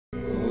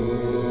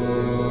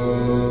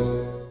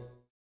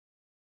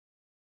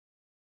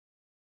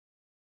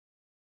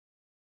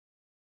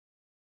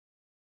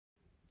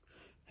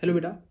Hello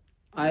beta,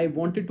 I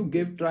wanted to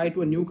give try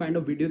to a new kind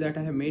of video that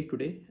I have made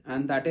today,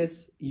 and that is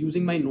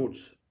using my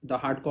notes, the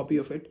hard copy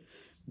of it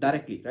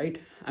directly, right?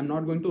 I'm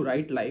not going to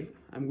write live.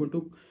 I'm going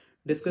to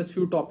discuss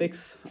few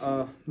topics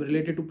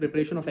related to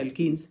preparation of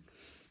alkenes,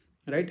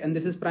 right? And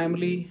this is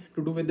primarily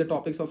to do with the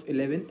topics of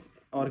 11th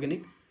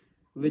organic,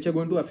 which are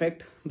going to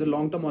affect the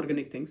long-term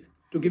organic things.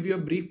 To give you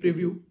a brief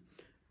preview,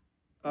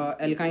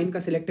 alkyne का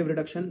selective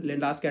reduction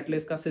लिंडास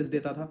catalyst का सिस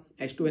देता था,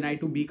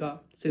 H2NI2B का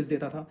सिस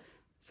देता था,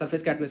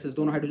 surface catalysis,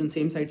 दोनों hydrogen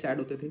same side से add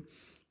होते थे.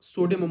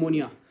 Sodium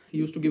ammonia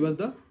used to give us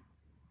the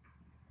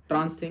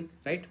trans thing,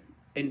 right?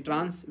 In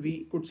trance we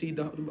could see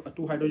the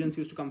two hydrogens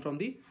used to come from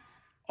the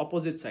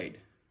opposite side.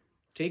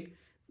 ठीक,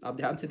 आप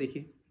ध्यान से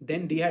देखिए.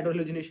 Then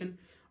dehydrogenation,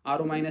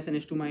 RO minus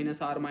NH2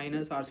 minus R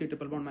minus RC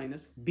triple bond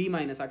minus B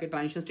minus आके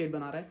transition state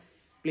बना रहा है.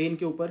 Plane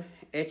के ऊपर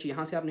H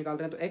यहाँ से आप निकाल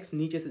रहे हैं तो X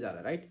नीचे से जा रहा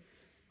है, राइट?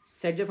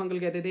 सेटजेफ अंकल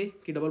कहते थे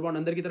कि डबल बॉन्ड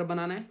अंदर की तरफ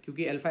बनाना है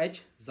क्योंकि अल्फा H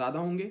ज़्यादा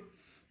होंगे.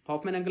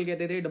 हॉफमैन अंकल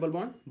कहते थे डबल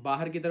बॉन्ड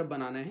बाहर की तरफ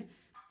बनाना है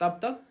तब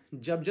तक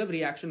जब जब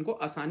रिएक्शन को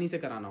आसानी से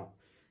कराना हो.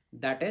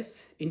 That is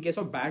in case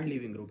of bad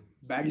leaving group.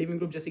 Bad leaving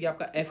group जैसे कि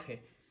आपका F है,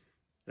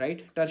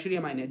 राइट? टर्शियरी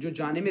अमाइन है जो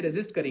जाने में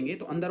रेजिस्ट करेंगे,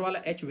 तो अंदर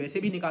वाला H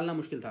वैसे भी निकालना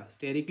मुश्किल था.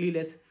 स्टेरिकली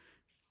लेस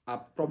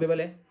आप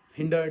प्रोबेबल है,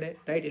 हिंडर्ड है,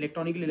 राइट?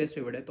 इलेक्ट्रॉनिकली लेस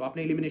फेवर्ड है, तो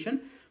आपने एलिमिनेशन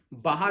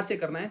बाहर से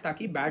करना है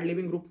ताकि बैड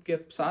लिविंग ग्रुप के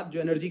साथ जो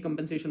एनर्जी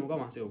कंपनसेशन होगा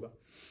वहां से होगा.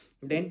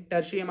 देन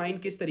टर्शियरी अमाइन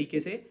किस तरीके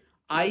से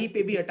आई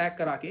पे भी अटैक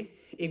करा के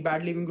एक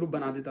बैड लिविंग ग्रुप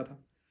बना देता था,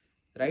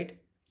 right?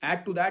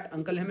 Add to that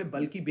uncle ने हमें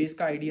बल्कि बेस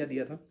का आइडिया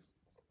दिया था.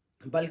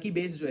 बल्कि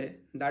बेस जो है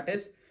दैट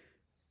इज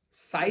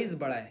साइज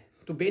बड़ा है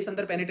तो बेस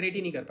अंदर पेनिट्रेट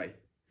ही नहीं कर पाई,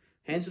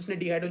 हेंस उसने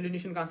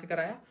डिहाइड्रोजनेशन कहां से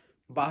कराया?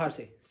 बाहर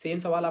से. सेम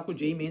सवाल आपको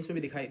जेई मेंस में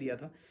भी दिखाई दिया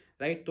था,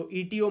 राइट? तो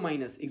ETO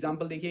माइनस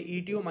एग्जांपल देखिए,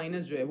 ETO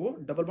माइनस जो है वो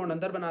डबल बॉन्ड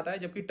अंदर बनाता है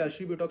जबकि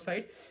टर्शियरी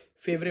ब्यूटॉक्साइड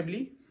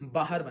फेवरेबली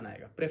बाहर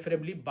बनाएगा,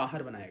 प्रेफरेबली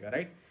बाहर बनाएगा,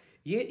 राइट?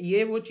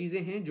 ये वो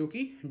चीजें हैं जो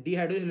कि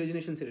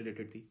डिहाइड्रोजनेशन से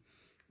रिलेटेड थी.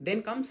 Then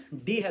comes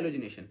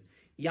डीहैलोजिनेशन.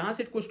 यहां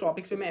से कुछ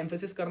टॉपिक्स पे मैं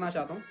एम्फेसिस करना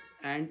चाहता हूं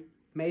एंड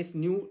मैं इस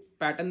न्यू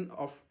पैटर्न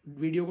ऑफ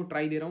वीडियो को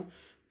ट्राई दे रहा हूं.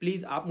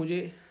 प्लीज आप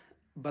मुझे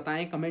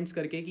बताएं कमेंट्स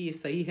करके कि ये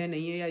सही है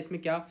नहीं है या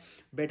इसमें क्या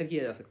बेटर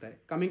किया जा सकता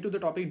है. Coming to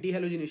the topic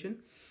डीहैलोजिनेशन.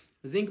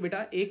 Zinc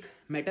बेटा एक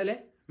मेटल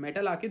है,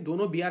 मेटल आके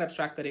दोनों Br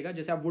एब्स्ट्रैक्ट करेगा.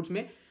 जैसे आप वुड्स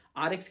में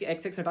RX के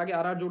XX हटा के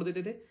RR जोड़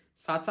देते थे,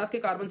 साथ साथ के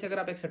कार्बन से अगर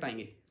आप X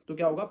हटाएंगे तो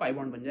क्या होगा? पाई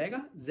बॉन्ड बन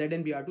जाएगा,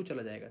 ZnBr2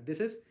 चला जाएगा.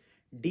 This is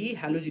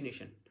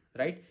डीहैलोजिनेशन,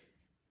 right?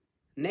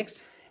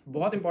 नेक्स्ट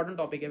बहुत इंपॉर्टेंट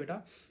टॉपिक है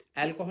बेटा,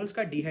 एल्कोहल्स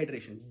का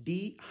डिहाइड्रेशन.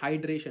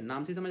 डिहाइड्रेशन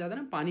नाम से समझ आता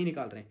है ना, पानी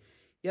निकाल रहे हैं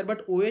यार,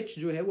 बट OH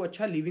जो है वो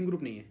अच्छा लिविंग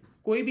ग्रुप नहीं है.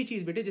 कोई भी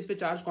चीज बेटे जिसपे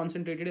चार्ज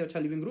कॉन्सेंट्रेटेड है अच्छा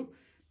लिविंग ग्रुप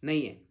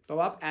नहीं है. तो अब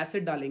आप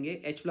एसिड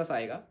डालेंगे, H+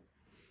 आएगा,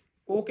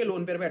 O के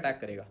लोन पेयर पे अटैक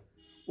करेगा.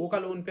 O का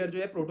लोन पेयर जो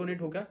है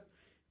प्रोटोनेट होगा,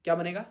 क्या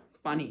बनेगा?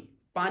 पानी.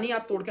 पानी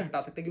आप तोड़ के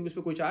हटा सकते हैं क्योंकि उस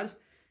पर कोई चार्ज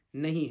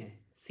नहीं है.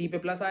 C पे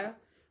प्लस आया,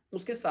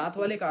 उसके साथ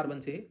वाले कार्बन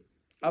से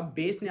अब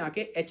बेस ने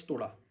आके H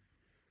तोड़ा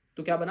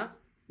तो क्या बना?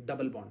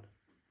 Double bond,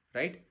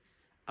 right?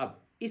 अब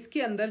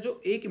इसके अंदर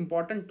जो एक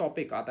इंपॉर्टेंट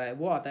टॉपिक आता है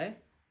वो आता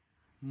है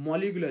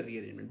मॉलिक्यूलर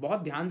रीअरेंजमेंट. बहुत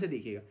ध्यान से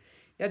देखिएगा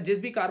यार,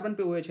 जिस भी कार्बन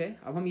पे OH है,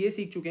 अब हम ये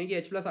सीख चुके हैं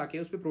कि H+ आके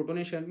उस पर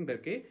प्रोटोनेशन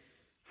करके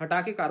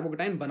हटा के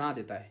कार्बोकेटाइन बना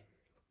देता है.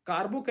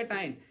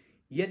 कार्बोकेटाइन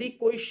यदि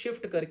कोई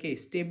शिफ्ट करके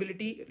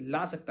स्टेबिलिटी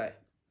ला सकता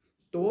है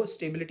तो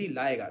स्टेबिलिटी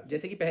लाएगा.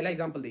 जैसे कि पहला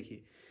एग्जांपल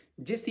देखिए,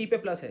 जिस C पे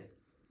प्लस है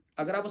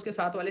अगर आप उसके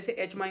साथ वाले से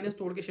H-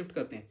 तोड़ के शिफ्ट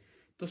करते हैं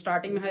तो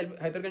स्टार्टिंग में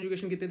हाइपर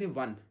कंजुगेशन कितने थे?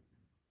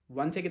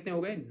 1 से कितने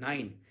हो गए?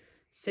 9.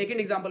 सेकेंड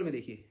एग्जाम्पल में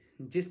देखिए,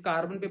 जिस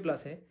कार्बन पे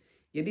प्लस है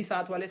यदि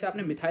साथ वाले से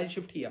आपने मिथाइल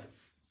शिफ्ट किया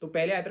तो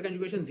पहले हाइपर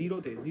कंजुगेशन 0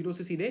 थे, 0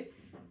 से सीधे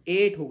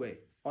 8 हो गए.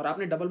 और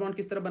आपने डबल बॉन्ड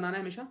किस तरफ बनाना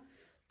है? हमेशा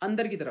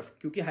अंदर की तरफ,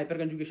 क्योंकि हाइपर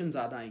कंजुगेशन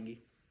ज्यादा आएंगी.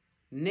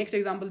 नेक्स्ट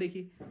एग्जाम्पल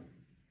देखिए,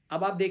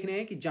 अब आप देख रहे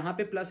हैं कि जहां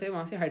पे प्लस है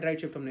वहां से हाइड्राइड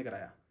शिफ्ट हमने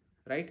कराया,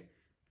 राइट?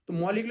 तो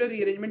मॉलिक्यूलर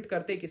रीअरेंजमेंट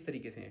करते किस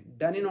तरीके से हैं?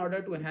 Done in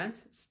order to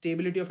enhance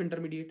stability of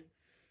intermediate.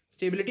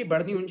 Stability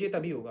बढ़नी होनी चाहिए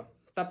तभी होगा,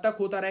 तब तक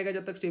होता रहेगा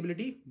जब तक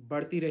स्टेबिलिटी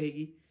बढ़ती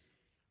रहेगी.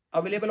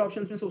 अवेलेबल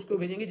ऑप्शंस में से उसको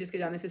भेजेंगे जिसके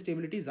जाने से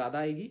स्टेबिलिटी ज्यादा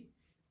आएगी,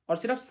 और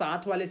सिर्फ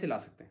साथ वाले से ला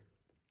सकते हैं.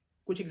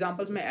 कुछ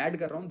एग्जांपल्स मैं ऐड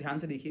कर रहा हूं, ध्यान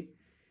से देखिए.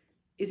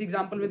 इस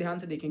एग्जांपल में ध्यान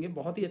से देखेंगे,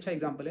 बहुत ही अच्छा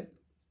एग्जांपल है.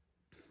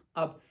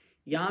 अब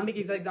यहां हम एक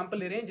एग्जांपल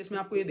ले रहे हैं जिसमें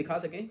आपको ये दिखा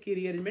सकें कि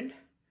रीअरेंजमेंट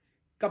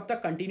कब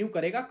तक कंटिन्यू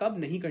करेगा, कब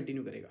नहीं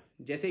कंटिन्यू करेगा.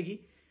 जैसे कि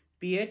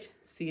PH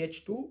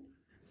CH2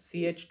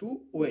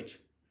 CH2OH,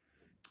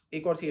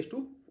 एक और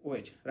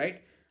CH2OH,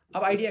 राइट?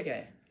 अब आइडिया क्या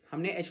है?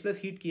 हमने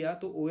H+ हीट किया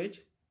तो OH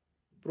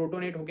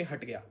प्रोटोनेट होके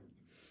हट गया.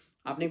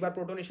 आपने एक बार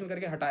प्रोटोनेशन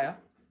करके हटाया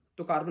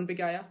तो कार्बन पे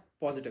क्या आया?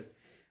 पॉजिटिव.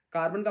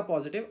 कार्बन का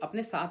पॉजिटिव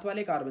अपने साथ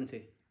वाले कार्बन से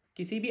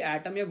किसी भी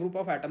एटम या ग्रुप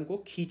ऑफ एटम को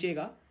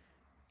खींचेगा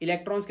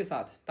इलेक्ट्रॉन्स के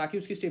साथ ताकि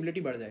उसकी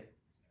स्टेबिलिटी बढ़ जाए.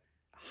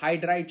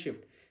 हाइड्राइड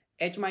शिफ्ट,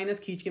 H-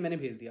 खींच के मैंने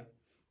भेज दिया.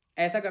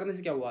 ऐसा करने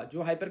से क्या हुआ?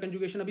 जो हाइपर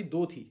कंजुगेशन अभी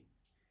 2 थी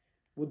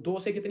वो 2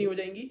 से कितनी हो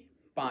जाएंगी?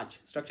 5.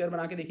 स्ट्रक्चर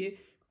बना के देखिए,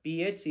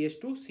 PH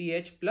CH2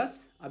 CH+,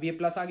 अब ये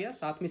प्लस आ गया,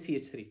 साथ में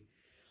CH3.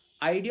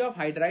 Idea of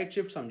hydride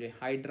shift समझे.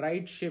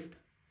 हाइड्राइड शिफ्ट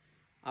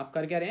आप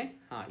कर क्या रहे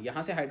हैं? हाँ,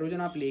 यहां से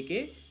हाइड्रोजन आप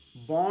लेके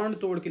बॉन्ड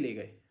तोड़ के ले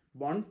गए,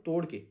 बॉन्ड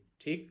तोड़ के,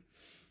 ठीक?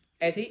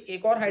 ऐसे ही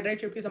एक और हाइड्राइड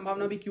शिफ्ट की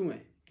संभावना भी क्यों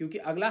है, क्योंकि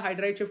अगला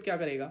हाइड्राइड शिफ्ट क्या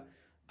करेगा,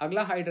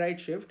 अगला हाइड्राइड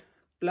शिफ्ट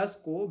प्लस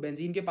को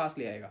बेंजीन के पास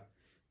ले आएगा,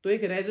 तो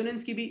एक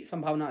रेजोनेंस की भी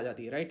संभावना आ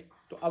जाती है, राइट।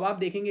 तो अब आप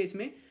देखेंगे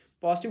इसमें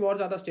पॉजिटिव और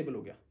ज्यादा स्टेबल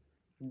हो गया।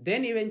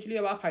 देन इवेंचुअली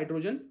अब आप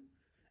हाइड्रोजन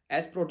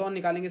एस प्रोटॉन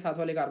निकालेंगे साथ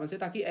वाले कार्बन से,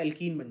 ताकि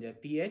एल्कीन बन जाए,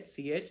 PH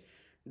CH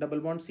double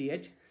bond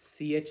CH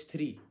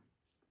CH3,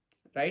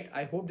 right.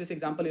 I hope this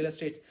example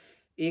illustrates.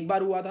 एक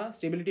बार हुआ था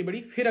स्टेबिलिटी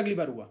बढ़ी, फिर अगली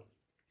बार हुआ।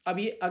 अब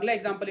ये अगला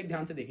एग्जाम्पल एक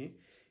ध्यान से देखें,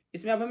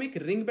 इसमें अब हम एक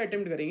रिंग पे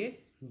अटेम्प्ट करेंगे,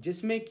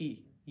 जिसमें कि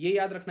ये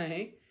याद रखना है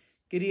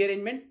कि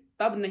रीअरेंजमेंट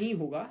तब नहीं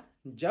होगा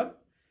जब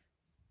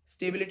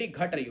स्टेबिलिटी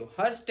घट रही हो।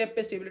 हर स्टेप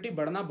पे स्टेबिलिटी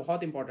बढ़ना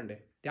बहुत इंपॉर्टेंट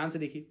है। ध्यान से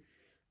देखिए,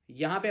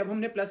 यहां पे अब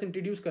हमने प्लस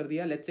इंट्रोड्यूस कर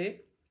दिया, let's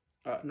say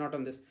not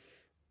on this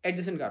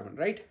adjacent carbon,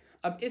 right.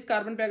 अब इस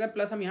कार्बन पे अगर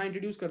प्लस हम यहां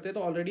इंट्रोड्यूस करते हैं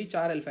तो ऑलरेडी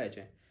 4 अल्फा एच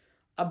है।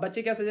 अब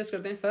बच्चे क्या सजेस्ट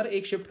करते हैं, सर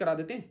एक शिफ्ट करा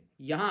देते हैं,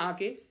 यहां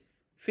आके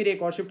फिर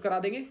एक और शिफ्ट करा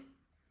देंगे,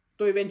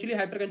 तो इवेंचुअली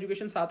हाइपर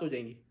कंजुगेशन 7 हो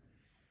जाएंगी,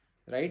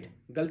 राइट।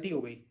 गलती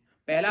हो गई।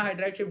 पहला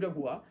हाइड्राइड शिफ्ट जब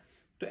हुआ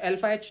तो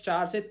अल्फा एच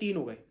 4 से 3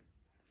 हो गए।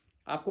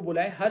 आपको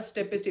बोला है हर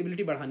स्टेप पे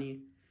स्टेबिलिटी बढ़ानी है।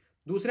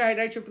 दूसरे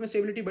हाइड्राइड शिफ्ट में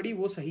स्टेबिलिटी बढ़ी,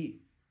 वो सही,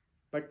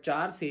 बट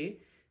 4 से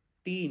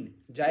 3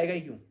 जाएगा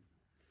ही क्यों,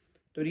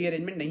 तो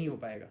रीअरेंजमेंट नहीं हो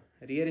पाएगा।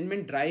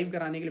 रीअरेंजमेंट ड्राइव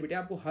कराने के लिए बेटे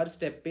आपको हर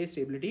स्टेप पे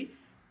स्टेबिलिटी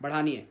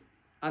बढ़ानी है।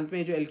 अंत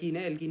में जो एल्कीन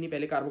है, एल्कीन ही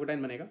पहले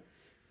कार्बोकेटाइन बनेगा।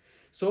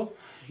 सो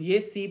ये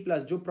C+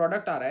 जो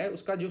प्रोडक्ट आ रहा है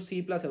उसका जो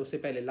C+ है उससे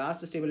पहले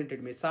last stable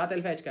intermediate 7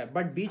 alpha H का है,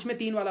 बट बीच में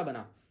 3 वाला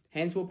बना,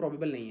 हेंस वो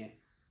प्रोबेबल नहीं है,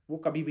 वो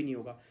कभी भी नहीं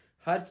होगा।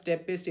 हर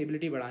स्टेप पे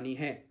स्टेबिलिटी बढ़ानी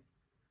है,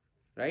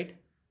 राइट।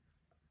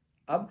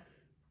 अब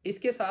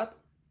इसके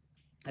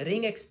साथ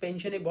रिंग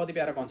एक्सपेंशन एक बहुत ही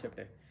प्यारा कॉन्सेप्ट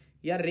है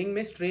यार। रिंग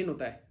में स्ट्रेन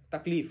होता है,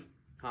 तकलीफ,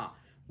 हाँ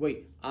वही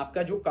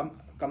आपका जो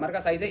कमर का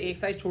साइज है, एक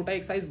साइज छोटा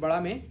एक साइज बड़ा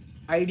में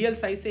आइडियल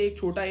साइज से एक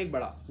छोटा एक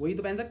बड़ा, वही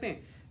तो पहन सकते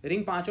हैं।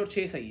 रिंग 5 और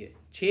 6 सही है,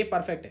 6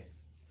 परफेक्ट है,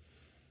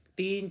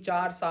 3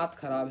 4 7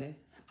 खराब है,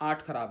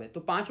 8 खराब है, तो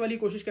 5 वाली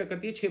कोशिश क्या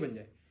करती है 6 बन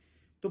जाए।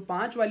 तो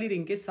 5 वाली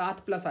रिंग के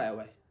 7+ आया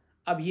हुआ है।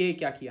 अब ये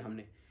क्या किया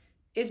हमने,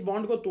 इस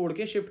बॉन्ड को तोड़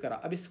के शिफ्ट करा।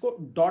 अब इसको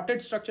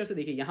डॉटेड स्ट्रक्चर से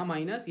देखिए, यहां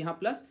माइनस यहां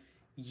प्लस,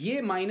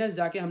 ये माइनस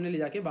जाके हमने ले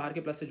जाके बाहर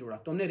के प्लस से जोड़ा,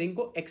 तो हमने रिंग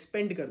को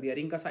एक्सपेंड कर दिया,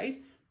 रिंग का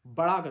साइज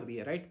बड़ा कर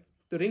दिया, राइट।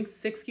 तो रिंग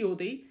 6 की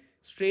होते ही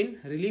स्ट्रेन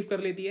रिलीव कर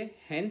लेती है,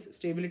 हेंस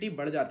स्टेबिलिटी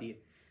बढ़ जाती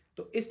है।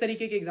 तो इस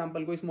तरीके के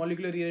एग्जांपल को, इस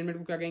मॉलिक्यूलर रीअरेंजमेंट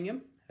को क्या कहेंगे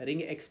हम,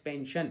 रिंग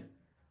एक्सपेंशन,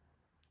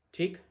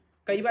 ठीक।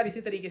 कई बार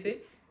इसी तरीके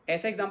से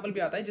ऐसा एग्जांपल भी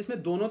आता है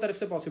जिसमें दोनों तरफ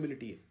से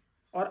पॉसिबिलिटी है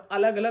और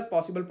अलग अलग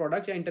पॉसिबल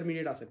प्रोडक्ट या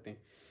इंटरमीडिएट आ सकते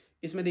हैं।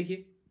 इसमें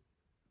देखिए,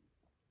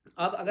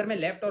 अब अगर मैं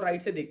लेफ्ट और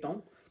राइट से देखता हूं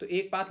तो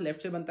एक पाथ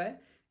लेफ्ट से बनता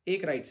है,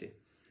 एक राइट से,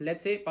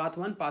 लेट्स से पाथ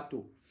 1 पाथ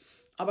 2।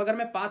 अब अगर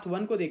मैं पाथ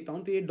 1 को देखता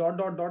हूं तो ये डॉट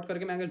डॉट डॉट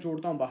करके मैं अगर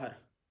जोड़ता हूं बाहर,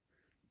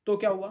 तो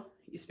क्या हुआ,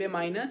 इस पे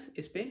माइनस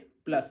इस पे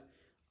प्लस।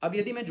 अब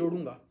यदि मैं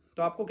जोड़ूंगा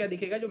तो आपको क्या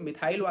दिखेगा, जो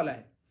मिथाइल वाला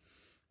है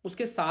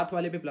उसके साथ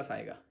वाले पे प्लस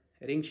आएगा,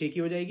 रिंग 6 की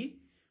हो जाएगी,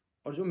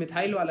 और जो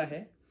मिथाइल वाला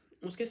है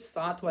उसके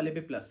साथ वाले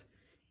पे प्लस।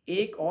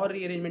 एक और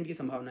रीअरेंजमेंट की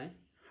संभावना है,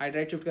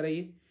 हाइड्राइड शिफ्ट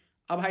कराइए।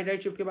 अब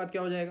हाइड्राइड शिफ्ट के बाद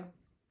क्या हो जाएगा,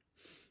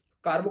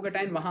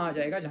 कार्बोकेटाइन वहां आ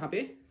जाएगा जहां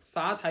पे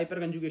 7 हाइपर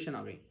कंजुगेशन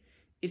आ गई।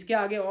 इसके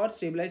आगे और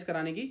स्टेबलाइज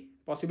कराने की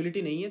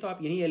पॉसिबिलिटी नहीं है, तो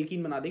आप यहीं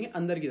एल्कीन बना देंगे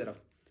अंदर की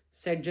तरफ,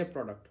 सेट जेप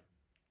प्रोडक्ट,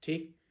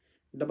 ठीक।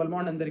 डबल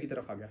बॉन्ड अंदर की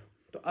तरफ आ गया।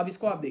 तो अब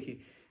इसको आप देखिए,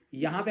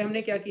 यहां पे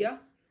हमने क्या किया,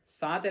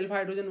 7 अल्फा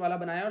हाइड्रोजन वाला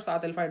बनाया और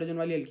 7 अल्फा हाइड्रोजन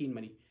वाली एल्कीन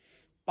बनी।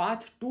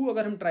 पाथ 2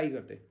 अगर हम ट्राई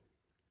करते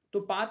तो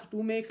पाथ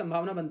 2 में एक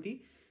संभावना बनती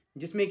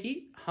जिसमें कि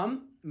हम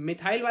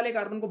मिथाइल वाले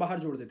कार्बन को बाहर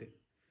जोड़ देते,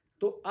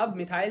 तो अब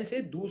मिथाइल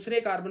से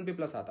दूसरे कार्बन पे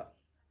प्लस आता,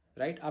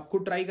 राइट। आप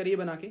खुद ट्राई करिए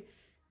बना के।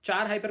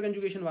 4 हाइपर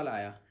कंजुगेशन वाला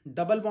आया,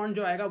 डबल बॉन्ड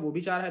जो आएगा वो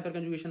भी 4 हाइपर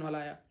कंजुगेशन वाला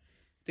आया।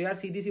 तो यार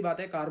सीधी सी बात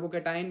है,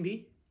 कार्बोकेटाइन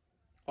भी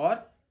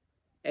और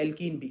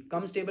एल्कीन भी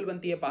कम स्टेबल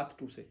बनती है पाथ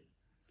 2 से,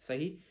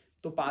 सही।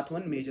 तो पाथ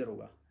 1 मेजर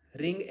होगा,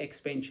 रिंग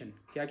एक्सपेंशन।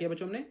 क्या किया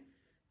बच्चों हमने,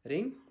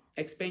 रिंग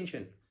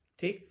एक्सपेंशन,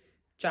 ठीक।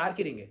 4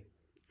 की रिंग है,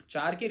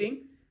 4 की रिंग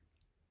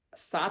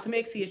साथ में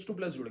एक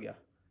CH2+ जुड़ गया,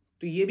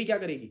 तो ये भी क्या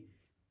करेगी,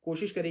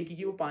 कोशिश करेगी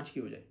कि वो 5 की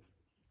हो जाए।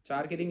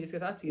 4 की रिंग जिसके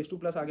साथ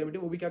CH2+ आ गया बेटे,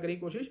 वो भी क्या करेगी,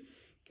 कोशिश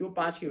कि वो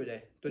 5 की हो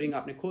जाए। तो रिंग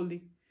आपने खोल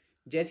दी।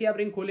 जैसे आप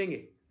रिंग खोलेंगे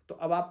तो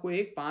अब आपको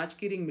एक 5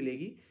 की रिंग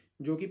मिलेगी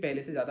जो कि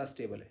पहले से ज्यादा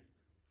स्टेबल है,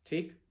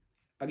 ठीक।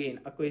 Again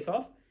a case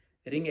of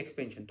ring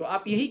expansion. तो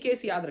आप यही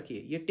केस याद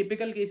रखिए, ये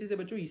टिपिकल केसेस है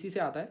बच्चों, इसी से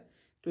आता है,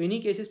 तो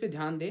इन्हीं केसेस पे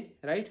ध्यान दें,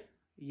 राइट।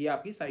 ये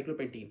आपकी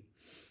साइक्लोपेंटीन।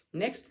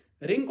 नेक्स्ट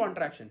रिंग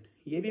कॉन्ट्रैक्शन,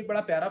 ये भी एक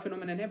बड़ा प्यारा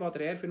फिनोमिनन है, बहुत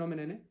रेयर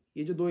फिनोमिनन है।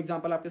 ये जो 2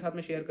 एग्जांपल आपके साथ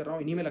में शेयर कर रहा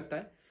हूं इन्हीं में लगता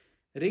है।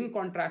 रिंग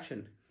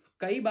कॉन्ट्रैक्शन,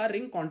 कई बार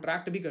रिंग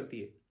कॉन्ट्रैक्ट भी करती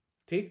है,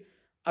 ठीक।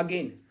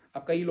 अगेन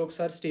अब कई लोग,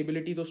 सर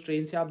स्टेबिलिटी तो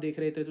स्ट्रेन से आप देख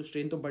रहे थे, तो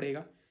स्ट्रेन तो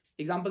बढ़ेगा।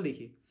 एग्जाम्पल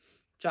देखिए,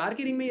 4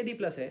 की रिंग में यदि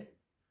प्लस है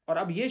और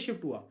अब ये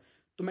शिफ्ट हुआ,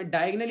 तो मैं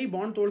डायगनली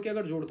बॉन्ड तोड़ के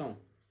अगर जोड़ता हूं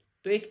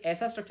तो एक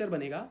ऐसा स्ट्रक्चर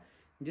बनेगा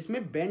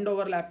जिसमें बेंड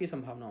ओवरलैप की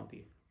संभावना होती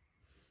है,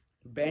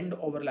 बेंड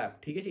ओवरलैप,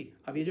 ठीक है जी।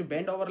 अब ये जो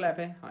बेंड ओवरलैप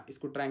है, हाँ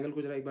इसको ट्रायंगल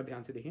को जरा एक बार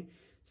ध्यान से देखें।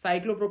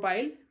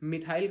 साइक्लोप्रोपाइल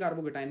मिथाइल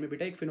कार्बोकेटाइन में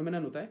बेटा एक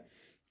फिनोमेनन होता है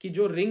कि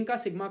जो रिंग का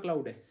सिग्मा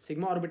क्लाउड है,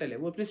 सिग्मा ऑर्बिटल है,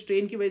 वो अपने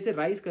स्ट्रेन की वजह से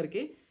राइज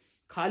करके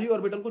खाली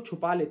ऑर्बिटल को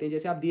छुपा लेते हैं,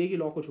 जैसे आप दिए की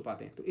लॉ को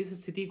छुपाते हैं। तो इस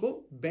स्थिति को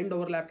बेंड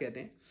ओवरलैप कहते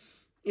हैं।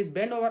 इस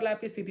बेंड ओवरलैप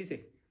की स्थिति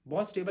से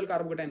बहुत स्टेबल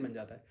कार्बोकेटाइन बन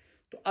जाता है।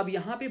 तो अब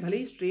यहाँ पे भले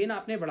ही स्ट्रेन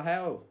आपने बढ़ाया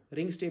हो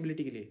रिंग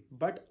स्टेबिलिटी के लिए,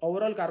 बट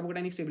ओवरऑल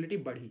कार्बोकेटाइनिक स्टेबिलिटी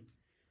बढ़ी।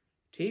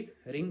 ठीक,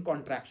 रिंग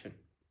कॉन्ट्रैक्शन,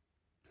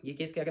 ये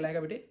केस क्या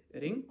कहलाएगा बेटे,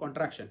 रिंग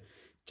कॉन्ट्रैक्शन।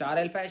 4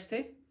 अल्फा एच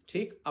थे,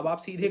 ठीक, अब आप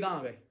सीधे कहाँ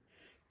आ गए,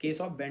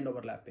 केस ऑफ बेंड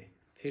ओवरलैप पे।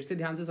 फिर से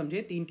ध्यान से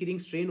समझे, 3 की रिंग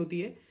स्ट्रेन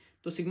होती है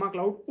तो सिग्मा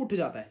क्लाउड उठ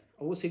जाता है,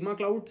 और वो सिग्मा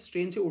क्लाउड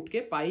स्ट्रेन से उठ के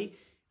पाई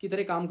की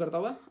तरह काम करता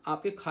हुआ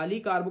आपके खाली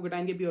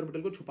कार्बोकेटाइन के पी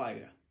ऑर्बिटल को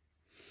छुपाएगा।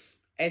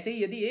 ऐसे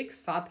ही यदि एक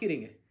 7 की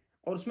रिंग है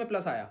और उसमें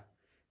प्लस आया,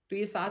 तो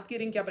ये 7 की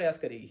रिंग क्या प्रयास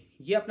करेगी,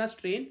 ये अपना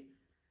स्ट्रेन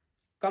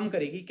कम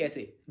करेगी।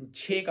 कैसे,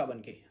 6 का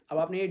बन के। अब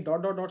आपने ये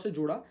डॉट डॉट डॉट से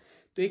जोड़ा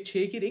तो एक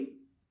 6 की रिंग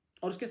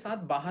और उसके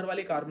साथ बाहर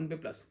वाले कार्बन पे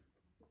प्लस।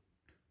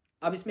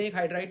 अब इसमें एक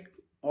हाइड्राइड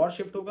और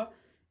शिफ्ट होगा।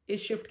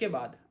 इस शिफ्ट के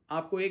बाद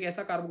आपको एक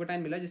ऐसा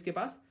कार्बोकेटाइन मिला जिसके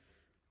पास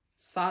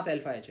 7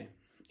 अल्फा एच है,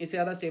 इससे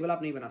ज़्यादा स्टेबल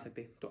आप नहीं बना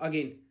सकते। तो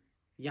अगेन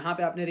यहाँ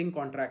पे आपने रिंग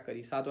कॉन्ट्रैक्ट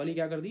करी, 7 वाली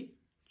क्या कर दी,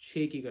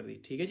 6 की कर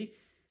दी। ठीक है जी,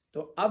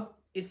 तो अब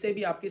इससे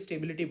भी आपकी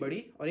स्टेबिलिटी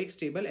बढ़ी और एक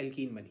स्टेबल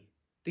एल्कीन बनी।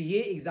 तो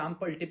ये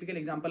एग्जाम्पल, टिपिकल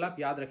एग्जाम्पल आप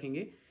याद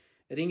रखेंगे,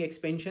 रिंग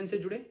एक्सपेंशन से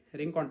जुड़े,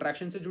 रिंग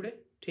कॉन्ट्रैक्शन से जुड़े।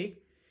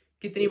 ठीक,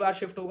 कितनी बार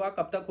शिफ्ट होगा,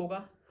 कब तक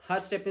होगा, हर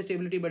स्टेप में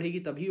स्टेबिलिटी बढ़ेगी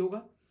तभी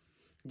होगा।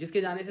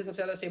 जिसके जाने से सबसे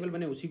ज़्यादा स्टेबल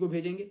बने उसी को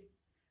भेजेंगे।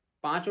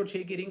 5 और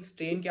 6 की रिंग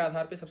स्ट्रेन के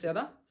आधार पर सबसे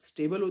ज़्यादा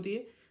स्टेबल होती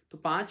है, तो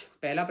 5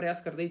 पहला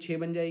प्रयास करते ही 6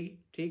 बन जाएगी।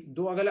 ठीक,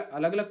 दो अलग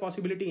अलग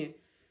पॉसिबिलिटी हैं,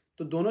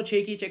 तो दोनों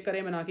 6 की चेक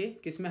करें बना के,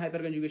 किस में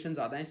हाइपर कंजुगेशन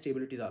ज़्यादा है,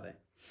 स्टेबिलिटी ज़्यादा है।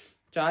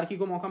 4 की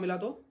को मौका मिला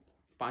तो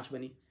 5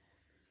 बनी।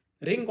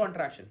 रिंग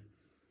कॉन्ट्रैक्शन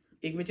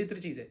एक विचित्र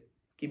चीज़ है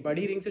कि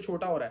बड़ी रिंग से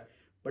छोटा हो रहा है,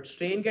 बट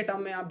स्ट्रेन के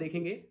टर्म में आप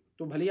देखेंगे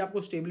तो भले ही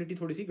आपको स्टेबिलिटी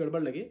थोड़ी सी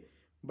गड़बड़ लगे,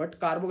 बट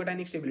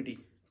कार्बोकेटाइनिक स्टेबिलिटी,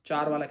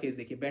 4 वाला केस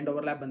देखिए, बेंड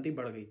ओवरलैप बनती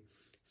बढ़ गई।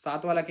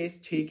 7 वाला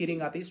केस, 6 की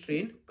रिंग आती,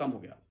 स्ट्रेन कम हो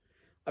गया।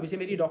 अब इसे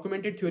मेरी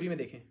डॉक्यूमेंटेड थ्योरी में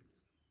देखें,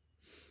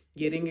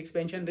 ये रिंग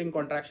एक्सपेंशन, रिंग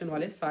कॉन्ट्रैक्शन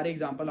वाले सारे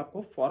एग्जाम्पल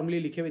आपको फॉर्मली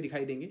लिखे हुए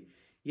दिखाई देंगे।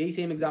 यही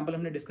सेम एग्जाम्पल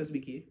हमने डिस्कस भी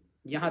किए।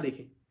 यहाँ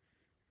देखें,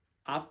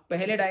 आप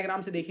पहले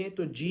डायग्राम से देखें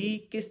तो जी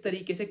किस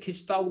तरीके से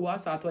खिंचता हुआ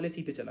 7 वाले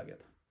सी पे चला गया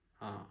था।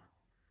 हाँ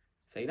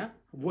सही ना,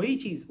 वही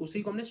चीज,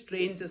 उसी को हमने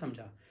स्ट्रेन से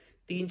समझा।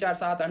 3 4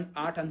 7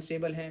 8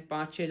 अनस्टेबल है,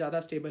 5 6 ज्यादा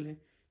स्टेबल है,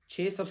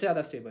 6 सबसे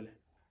ज्यादा स्टेबल है।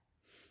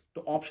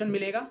 तो ऑप्शन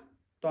मिलेगा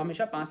तो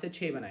हमेशा 5 से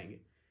 6 बनाएंगे।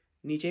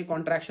 नीचे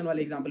कॉन्ट्रैक्शन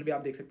वाले एग्जाम्पल भी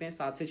आप देख सकते हैं,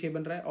 7 से 6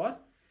 बन रहा है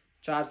और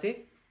 4 से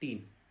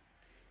 3।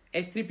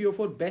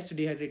 H3PO4 बेस्ट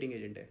डिहाइड्रेटिंग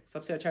एजेंट है,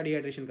 सबसे अच्छा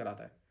डिहाइड्रेशन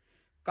कराता है।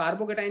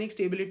 कार्बोकेटाइनिक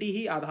स्टेबिलिटी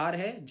ही आधार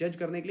है जज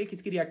करने के लिए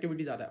किसकी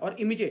रिएक्टिविटी ज्यादा है। और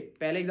इमीडिएट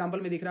पहले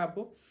एग्जांपल में दिख रहा है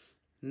आपको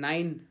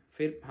 9,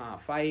 फिर हाँ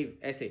 5,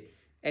 ऐसे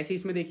ऐसे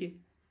इसमें देखिए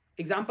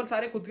एग्जांपल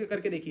सारे खुद के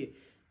करके देखिए।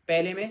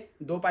 पहले में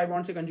 2 पाई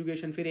बॉन्ड से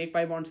कंजुगेशन, फिर 1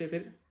 पाई बॉन्ड से,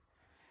 फिर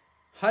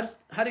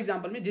हर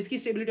एग्जांपल में जिसकी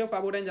स्टेबिलिटी ऑफ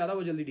कार्बोटाइन ज्यादा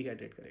वो जल्दी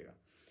डिहाइड्रेट करेगा।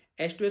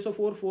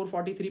 H2SO4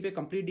 443 पे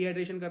कंप्लीट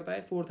डिहाइड्रेशन करता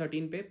है,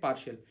 413 पे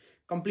पार्शियल।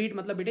 कंप्लीट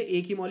मतलब बेटे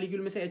एक ही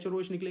मॉलिक्यूल में से H और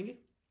OH निकलेंगे,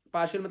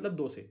 पार्शियल मतलब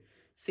 2 से।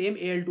 सेम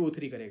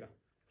Al2O3 करेगा,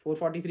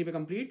 443 पे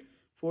कंप्लीट,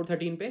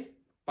 413 पे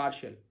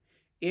partial.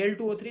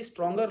 Al2O3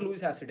 stronger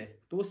Lewis acid है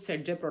तो वो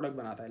सेट जेप प्रोडक्ट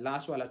बनाता है।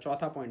 लास्ट वाला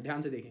चौथा पॉइंट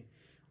ध्यान से देखें,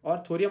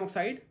 और थोरियम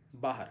ऑक्साइड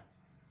बाहर।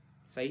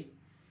 सही,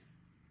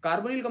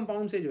 कार्बोनिल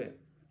कंपाउंड से जो है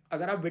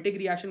अगर आप विटिक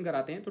रिएक्शन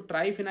कराते हैं तो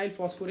ट्राइफिनाइल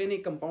फॉस्फोरेन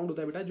एक कंपाउंड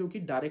होता है बेटा, जो कि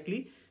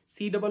directly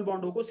C double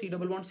bond O को C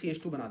डबल बॉन्ड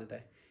CH2 बना देता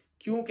है।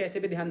 क्यों, कैसे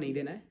पे ध्यान नहीं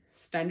देना है,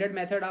 स्टैंडर्ड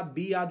मेथड आप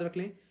B याद रख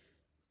लें।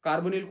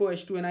 कार्बोनिल को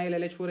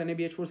H2NiLLH4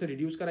 NaBH4 से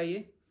रिड्यूस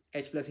कराइए,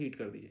 H+ हीट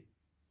कर दीजिए।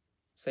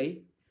 सही,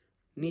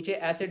 नीचे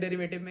एसिड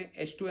डेरिवेटिव में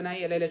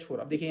H2NiLLH4,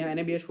 अब देखिए यहाँ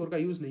NaBH4 का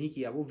यूज नहीं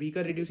किया, वो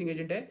वीकर रिड्यूसिंग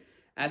एजेंट है,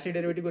 एसिड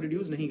डेरिवेटिव को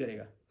रिड्यूस नहीं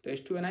करेगा। तो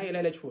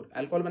H2NiLLH4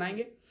 अल्कोहल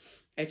बनाएंगे,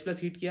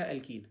 H+ हीट किया,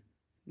 एल्कीन।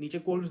 नीचे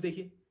कोल्ब्स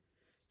देखिए,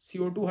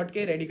 CO2 हट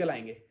के रेडिकल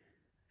आएंगे,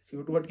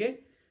 CO2 हट के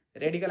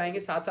रेडिकल आएंगे,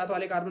 7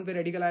 वाले कार्बन पे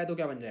रेडिकल आया तो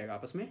क्या बन जाएगा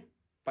आपस में,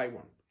 पाई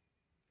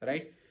बॉन्ड।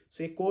 राइट,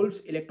 सो ये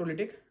कोल्ब्स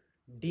इलेक्ट्रोलिटिक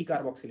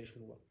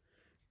डीकार्बोक्सिलेशन हुआ।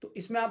 तो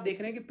इसमें आप देख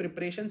रहे हैं कि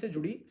प्रिपरेशन से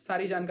जुड़ी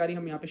सारी जानकारी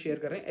हम यहाँ पे शेयर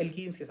कर रहे हैं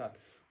एल्कीन्स के साथ।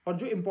 और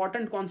जो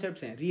इंपॉर्टेंट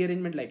कॉन्सेप्ट्स हैं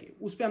रीअरेंजमेंट लाइक,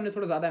 उस पर हमने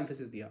थोड़ा ज्यादा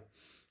एम्फेसिस दिया।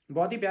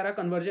 बहुत ही प्यारा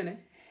कन्वर्जन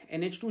है,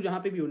 NH2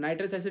 जहाँ पे भी हो,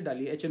 नाइट्रस एसिड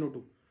डालिए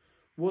HNO2,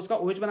 वो उसका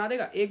OH बना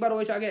देगा। एक बार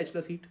OH आ गया,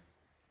 H+ heat.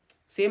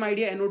 Same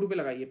idea NO2 पे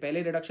लगाइए,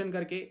 पहले रिडक्शन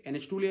करके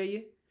NH2 ले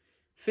आइए,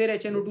 फिर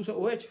HNO2 से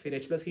OH, फिर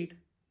H+ हीट।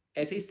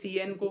 ऐसे ही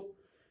CN को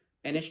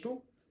NH2।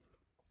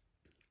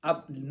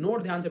 अब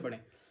नोट ध्यान से पढ़ें,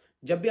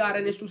 जब भी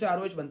RNH2 से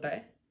ROH बनता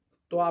है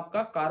तो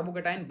आपका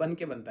कार्बोकेटाइन बन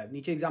के बनता है।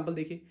 नीचे एग्जांपल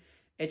देखिए,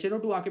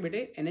 HNO2 आके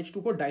बेटे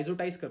NH2 को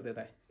डाइजोटाइज कर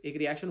देता है, एक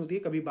रिएक्शन होती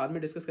है, कभी बाद में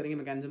डिस्कस करेंगे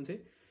मैकेनिज्म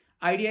से।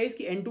 आइडिया इज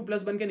कि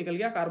N2+ बन के निकल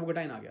गया,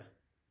 कार्बोकेटाइन आ गया,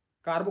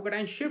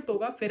 कार्बोकेटाइन शिफ्ट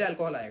होगा, फिर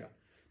अल्कोहल आएगा।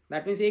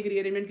 दैट मीन्स एक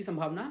रीअरेंजमेंट की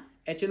संभावना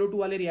HNO2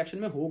 वाले रिएक्शन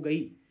में हो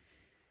गई।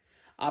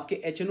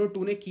 आपके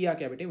HNO2 ने किया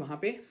क्या बेटे, वहां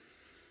पे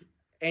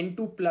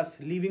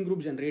N2+ लीविंग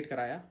ग्रुप जनरेट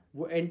कराया,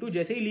 वो N2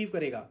 जैसे ही लीव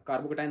करेगा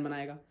कार्बोकेटाइन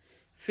बनाएगा,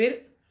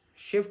 फिर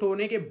शिफ्ट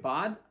होने के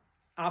बाद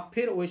आप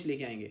फिर OH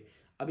लेके आएंगे।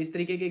 अब इस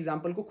तरीके के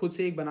एग्जाम्पल को खुद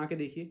से एक बना के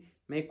देखिए,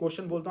 मैं एक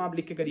क्वेश्चन बोलता हूं, आप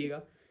लिख के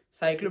करिएगा।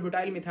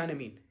 साइक्लोब्यूटाइल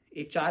मिथानमीन,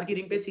 एक 4 की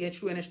रिंग पे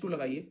CH2NH2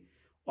 लगाइए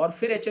और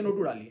फिर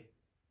HNO2 डालिए।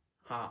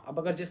 हाँ, अब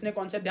अगर जिसने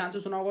कॉन्सेप्ट ध्यान से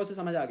सुना होगा उसे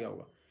समझ आ गया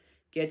होगा।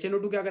 कि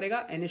HNO2 क्या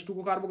करेगा, NH2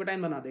 को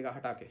कार्बोकेटाइन बना देगा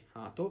हटा के।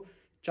 हाँ, तो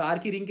 4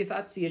 की रिंग के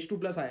साथ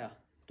CH2+ आया,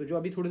 तो जो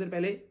अभी थोड़ी देर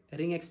पहले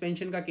रिंग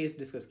एक्सपेंशन का केस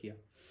डिस्कस किया,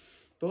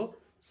 तो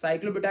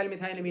साइक्लोब्यूटाइल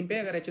मिथाइलएमीन पे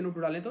अगर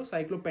HNO2 डालें तो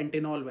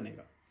साइक्लोपेंटेनॉल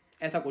बनेगा।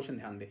 ऐसा क्वेश्चन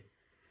ध्यान दें।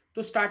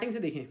 तो स्टार्टिंग से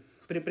देखें,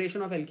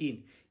 प्रिपरेशन ऑफ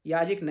एल्कीन, ये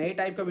आज एक नए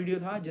टाइप का वीडियो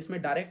था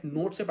जिसमें डायरेक्ट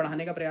नोट से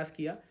पढ़ाने का प्रयास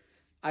किया।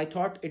 I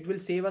thought it will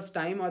save us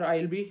time और I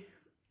will be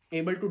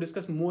able to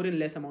discuss more in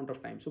less amount of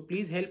time. So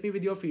please help me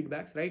with your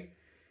feedbacks, right?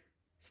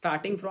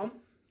 Starting from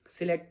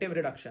selective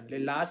reduction,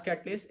 last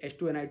catalyst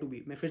H2Ni2b,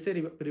 मैं फिर से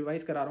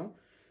revise करा रहा हूँ।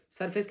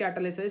 Surface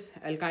catalysis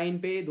alkyne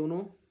पे दोनों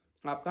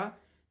आपका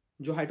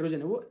जो हाइड्रोजन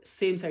है वो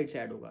सेम साइड से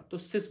ऐड होगा, तो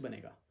सिस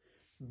बनेगा।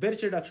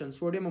 Birch reduction,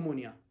 sodium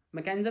ammonia,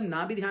 mechanism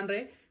ना भी ध्यान रहे,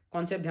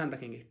 कॉन्सेप्ट ध्यान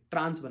रखेंगे,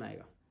 ट्रांस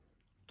बनाएगा,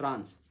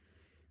 trans.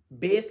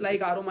 Base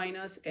like RO-,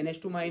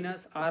 NH2-,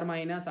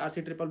 R-,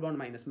 RC triple bond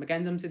minus,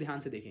 mechanism से ध्यान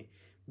से देखें।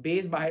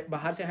 बेस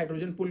बाहर से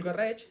हाइड्रोजन पुल कर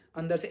रहा है H,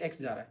 अंदर से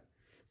X जा रहा है।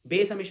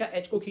 बेस हमेशा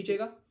H को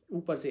खींचेगा,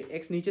 ऊपर से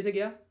X नीचे से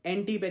गया,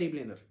 एंटी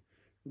पेरीप्लेनर,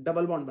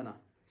 डबल बॉन्ड बना।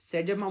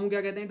 सेडजेफ मामू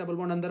क्या कहते हैं, डबल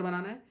बॉन्ड अंदर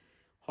बनाना है,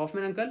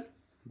 हॉफमैन अंकल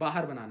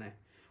बाहर बनाना है।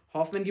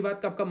 हॉफमैन की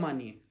बात कब कब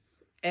माननी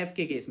है, F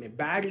के केस में,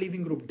 bad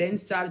leaving group,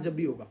 dense charge जब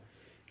भी होगा,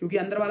 क्योंकि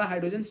अंदर वाला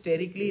hydrogen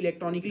sterically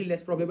electronically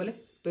less probable है,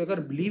 तो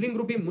अगर लीविंग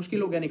ग्रुप भी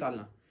मुश्किल हो गया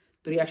निकालना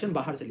तो रिएक्शन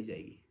बाहर चली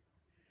जाएगी।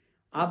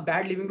 आप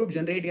बैड लिविंग ग्रुप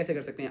जनरेट कैसे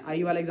कर सकते हैं,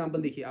 आई वाला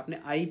एग्जांपल देखिए, आपने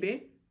आई पे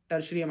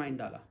टर्शरी अमाइन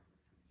डाला,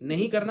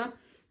 नहीं करना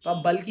तो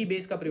आप बल्कि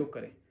बेस का प्रयोग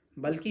करें।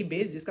 बल्कि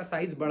बेस जिसका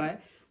साइज बड़ा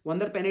है वो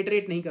अंदर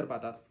पेनिट्रेट नहीं कर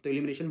पाता, तो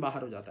एलिमिनेशन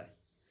बाहर हो जाता है।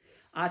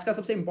 आज का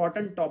सबसे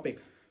इंपॉर्टेंट टॉपिक,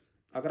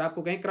 अगर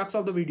आपको कहें क्रक्स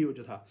ऑफ द वीडियो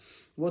जो था,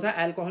 वो था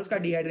एल्कोहल्स का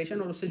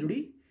डिहाइड्रेशन और उससे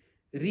जुड़ी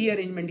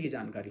रीअरेंजमेंट की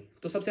जानकारी।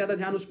 तो सबसे ज्यादा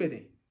ध्यान उस पर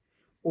दें।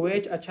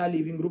 OH अच्छा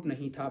लीविंग ग्रुप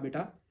नहीं था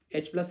बेटा,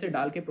 H+ से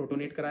डाल के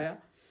प्रोटोनेट कराया,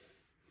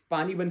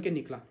 पानी बन के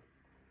निकला।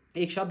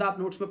 एक शब्द आप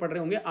नोट्स में पढ़ रहे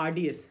होंगे,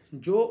 RDS,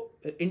 जो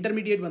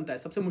इंटरमीडिएट बनता है,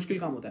 सबसे मुश्किल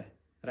काम होता है,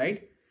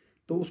 राइट?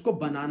 तो उसको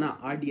बनाना,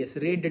 RDS,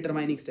 रेट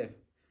डिटरमाइनिंग स्टेप।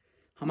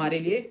 हमारे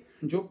लिए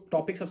जो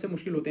टॉपिक सबसे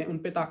मुश्किल होते हैं उन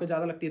पे ताकत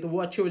ज़्यादा लगती है, तो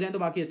वो अच्छे हो जाए तो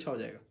बाकी अच्छा हो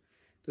जाएगा।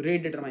 तो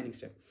rate determining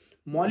step.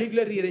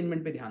 Molecular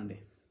rearrangement पे ध्यान दें,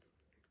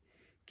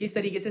 किस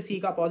तरीके से C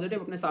का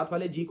पॉजिटिव अपने साथ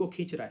वाले G को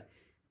खींच रहा है।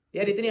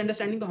 यार इतनी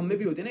अंडरस्टैंडिंग तो हमें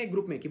भी होती है ना एक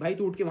ग्रुप में, कि भाई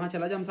तू उठ के वहाँ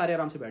चला जा, हम सारे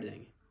आराम से बैठ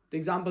जाएंगे। तो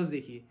एग्जाम्पल्स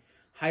देखिए,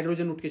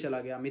 हाइड्रोजन उठ के चला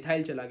गया,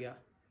 मिथाइल चला गया,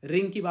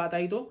 रिंग की बात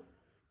आई तो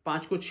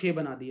 5 को 6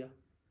 बना दिया,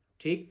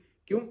 ठीक?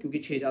 क्यों? क्योंकि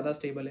 6 ज़्यादा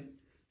स्टेबल है,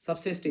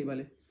 सबसे स्टेबल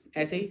है।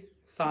 ऐसे ही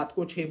 7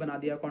 को 6 बना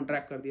दिया,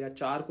 कॉन्ट्रैक्ट कर दिया,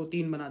 4 को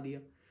 3 बना दिया।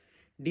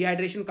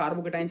 डिहाइड्रेशन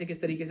कार्बोकेटाइन से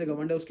किस तरीके से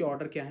गवर्नड है, उसके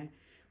ऑर्डर क्या है।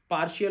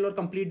 पार्शियल और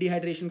कंप्लीट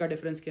डिहाइड्रेशन का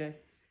डिफरेंस क्या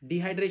है।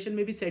 डिहाइड्रेशन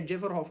में भी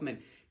सेडजेफ और हॉफमैन,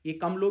 ये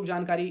कम लोग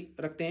जानकारी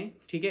रखते हैं,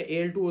 ठीक है?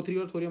 Al2O3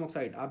 और थोरियम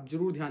ऑक्साइड, आप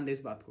जरूर ध्यान दें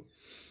इस बात को।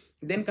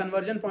 Then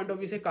conversion point of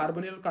view से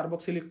कार्बोनिल और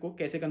कार्बोक्सिलिक को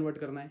कैसे कन्वर्ट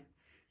करना है,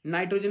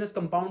 नाइट्रोजनस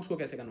कंपाउंड्स को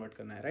कैसे कन्वर्ट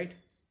करना है, राइट?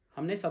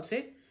 हमने सबसे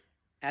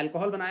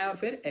अल्कोहल बनाया और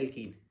फिर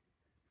एल्कीन,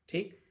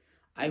 ठीक?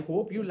 I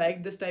hope you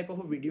like this type of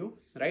a video,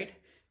 right?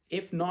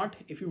 If not,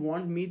 if you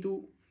want me to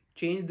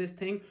change this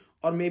thing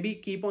or maybe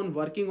keep on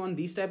working on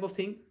these type of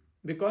thing,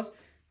 because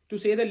to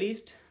say the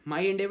least my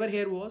endeavor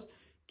here was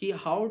ki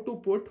how to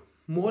put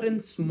more in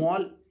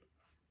small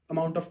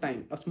amount of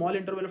time, a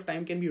small interval of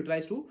time can be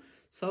utilized to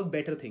serve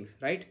better things,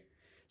 right?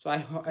 So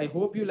I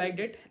hope you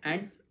liked it,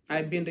 and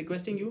I've been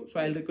requesting you,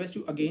 so I'll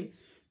request you again,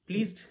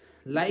 please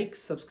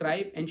like,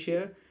 subscribe and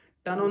share,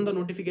 turn on the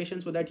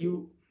notification so that you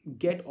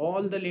get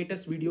all the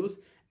latest videos,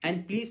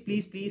 and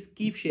please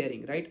keep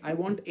sharing, right? I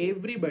want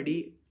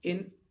everybody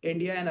in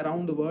India and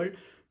around the world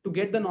to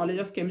get the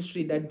knowledge of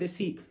chemistry that they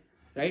seek,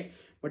 right?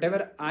 Whatever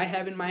I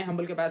have in my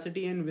humble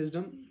capacity and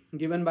wisdom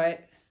given by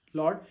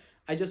Lord,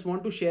 I just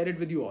want to share it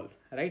with you all,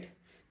 right?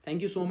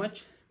 Thank you so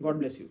much. God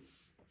bless you.